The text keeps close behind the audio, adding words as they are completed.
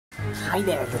Hi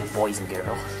there, little boys and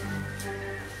girls.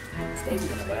 Today we're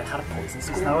going to learn how to poison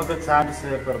school. It's now a good time to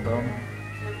say pardon.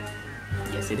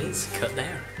 Yes, it is. Cut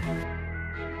there.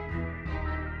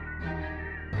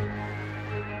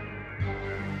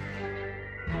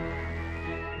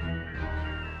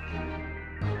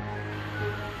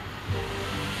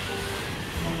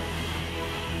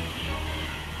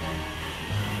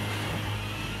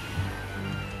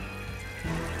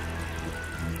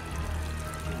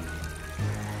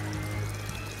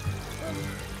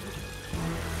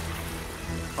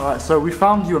 Alright, so we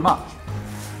found you a match.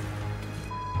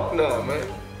 No, mate.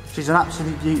 She's an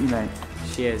absolute beauty, mate.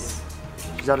 She is.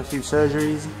 She's had a few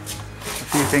surgeries, a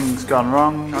few things gone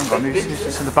wrong. I've got new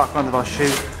stitches in the background of our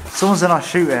shoot. Someone's in our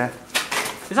shoot here.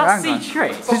 Is that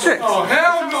cTrix? cTrix? Oh,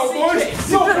 hell no, boys!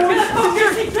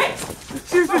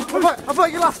 Excuse me,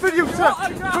 about your last video, sir.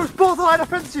 It was borderline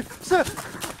offensive, sir.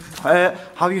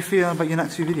 How are you feeling about your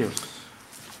next few videos?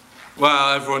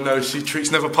 Well, everyone knows cTrix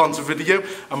never plans a video.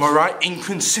 Am I right?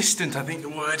 Inconsistent, I think the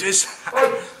word is.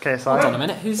 Okay, so Hold on a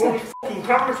minute, who's that? Fucking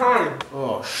camera time!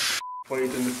 Oh,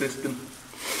 disappointed in the system.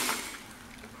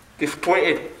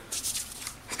 Disappointed.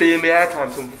 Stealing my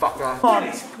airtime, some fat guy.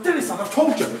 Dennis, I've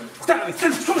told you.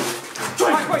 Dennis, come on.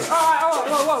 Wait,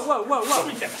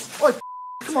 Oi,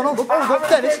 come on, hold up,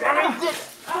 Dennis.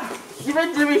 You've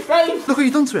injured me face! Look what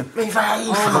you've done to him. Me face!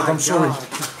 Oh, I'm sorry.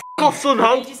 God, son,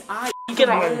 ho! Get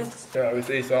out! Yeah,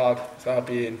 it's hard. It's hard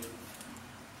being.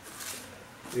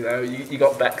 You know, you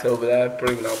got Bex over there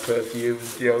bringing out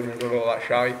perfumes, deodorant, and all that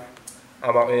shite.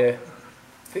 I'm out here.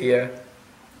 The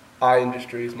eye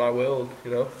industry is my world,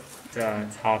 you know.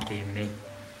 It's hard being me,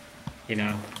 you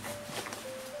know,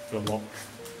 the looks,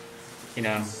 you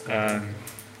know,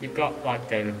 you've got like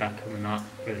David Beckham and that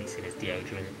releasing his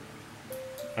deodorant,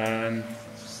 I'm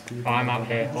out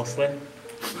here hustling.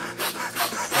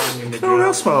 Everyone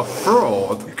else smell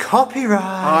fraud. Copyright.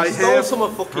 I hear some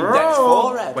of fucking Dex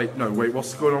for it. Wait, no, wait,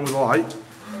 what's going on with the light?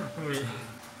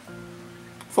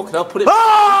 Fucking hell, put it.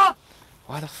 Ah!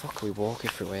 Why the fuck are we walking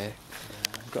through here?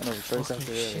 I've got another choice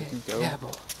after here. Yeah,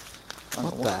 but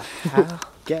what the hell?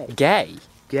 Gay. Gay?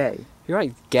 Gay. You're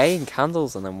right, gay in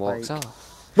candles and then walks Like-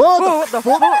 off. What the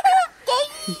fuck?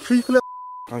 You creepy little.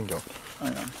 Hang on.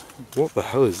 Hang on. What the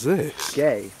hell is this?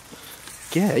 Gay.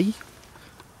 Gay?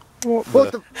 What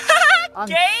What the?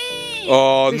 Gay!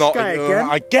 Oh, This not guy again?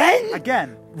 Again?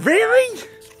 Again. Really?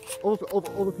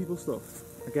 Other people's stuff.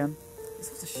 Again. This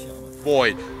was a show.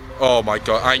 Boy. Oh my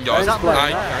god, hang on. Is that bloke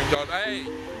Hang there? on, hey.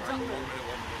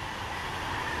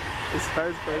 His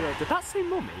phone's going on. Did that say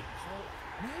mummy?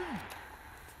 No.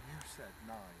 You said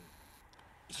 9.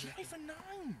 It's not even 9.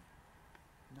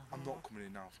 I'm not coming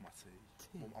in now for my tea.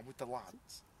 I'm with the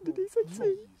lads. Did he say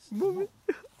tea? Mummy?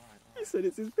 He said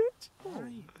it's his bitch.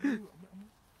 Alright,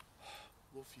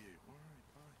 love you. Alright,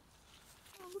 bye.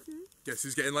 Okay. Guess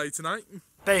who's getting laid tonight?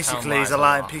 Basically, he's a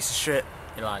lying piece of shit.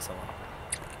 He lies a lot.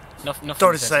 Nothing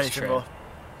Don't need to say anything more.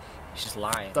 He's just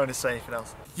lying. Don't need to say anything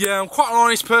else. Yeah, I'm quite an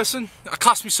honest person. I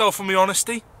class myself on my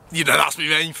honesty. You know, that's my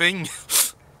main thing.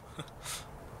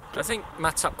 I think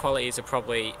my top qualities are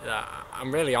probably that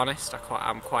I'm really honest.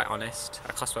 I'm quite honest.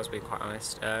 I class myself as being quite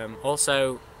honest.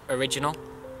 Also original.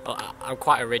 I'm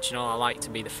quite original. I like to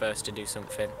be the first to do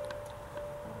something.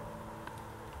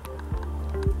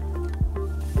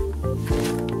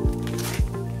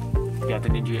 If you had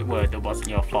an injury at work that wasn't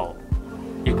your fault,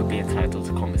 you could be entitled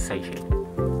to compensation.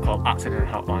 Call Accident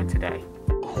Hotline today.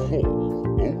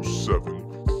 Call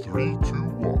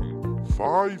 07321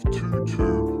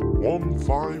 522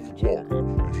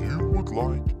 151 if you would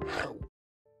like help.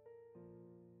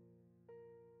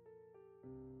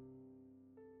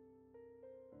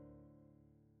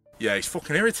 Yeah, he's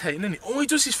fucking irritating, isn't he? All he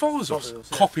does is follows us.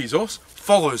 Copies us,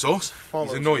 follows us.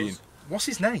 He's annoying. What's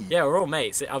his name? Yeah, we're all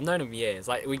mates. I've known him for years.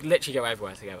 Like, we literally go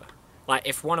everywhere together. Like,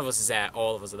 if one of us is there,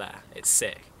 all of us are there. It's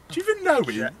sick. Do you even know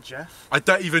him? Jeff? I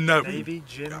don't even know him. Maybe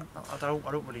Jim? I don't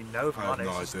really know if I'm I have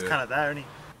honest. no It's idea. kind of there, isn't he?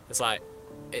 It's like,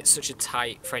 it's such a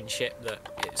tight friendship that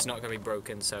it's not going to be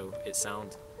broken, so it's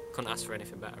sound. Couldn't ask for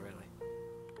anything better, really.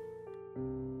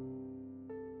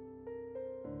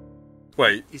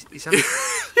 Wait, He's you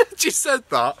just said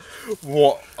that?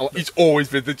 What? He's always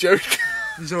been the joke.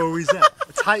 always there.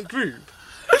 A tight group.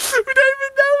 We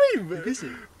don't even know him. Who is he?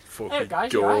 Fucking Hey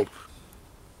guys, you alright? gob.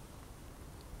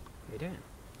 What are you doing?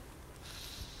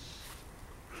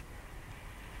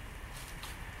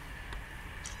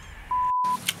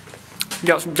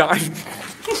 Got some time.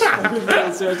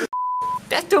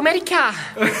 That's to America!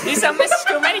 This is a message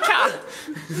to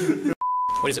America!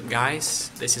 What is up, guys?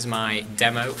 This is my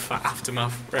demo for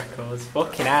Aftermath Records.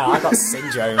 Fucking hell, I got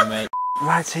syndrome, mate.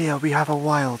 Right here we have a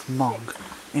wild monk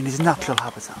in his natural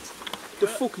habitat. The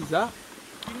fuck is that?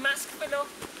 You masked enough.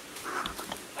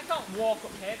 I can't walk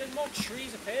up here. There's more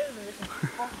trees up here than there is in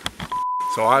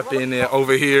So I've been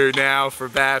over here now for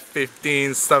about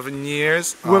 15-7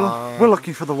 years. We're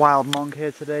looking for the wild monk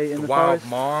here today in the wild forest.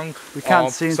 monk. We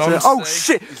can't seem to. Oh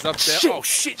shit! He's up there. Shit. Oh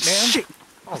shit, man! Shit!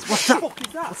 Oh, What's that?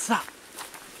 What's that?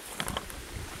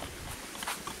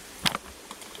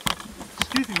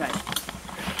 Excuse me, mate.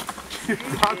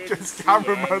 That just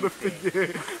camera mode of the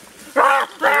year.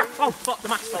 Oh fuck, the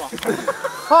mask fell off.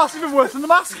 Oh, it's even worse than the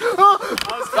mask.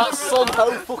 That's somehow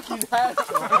fucking head.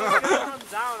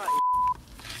 Down at you.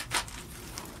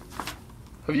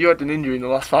 Have you had an injury in the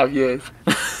last 5 years?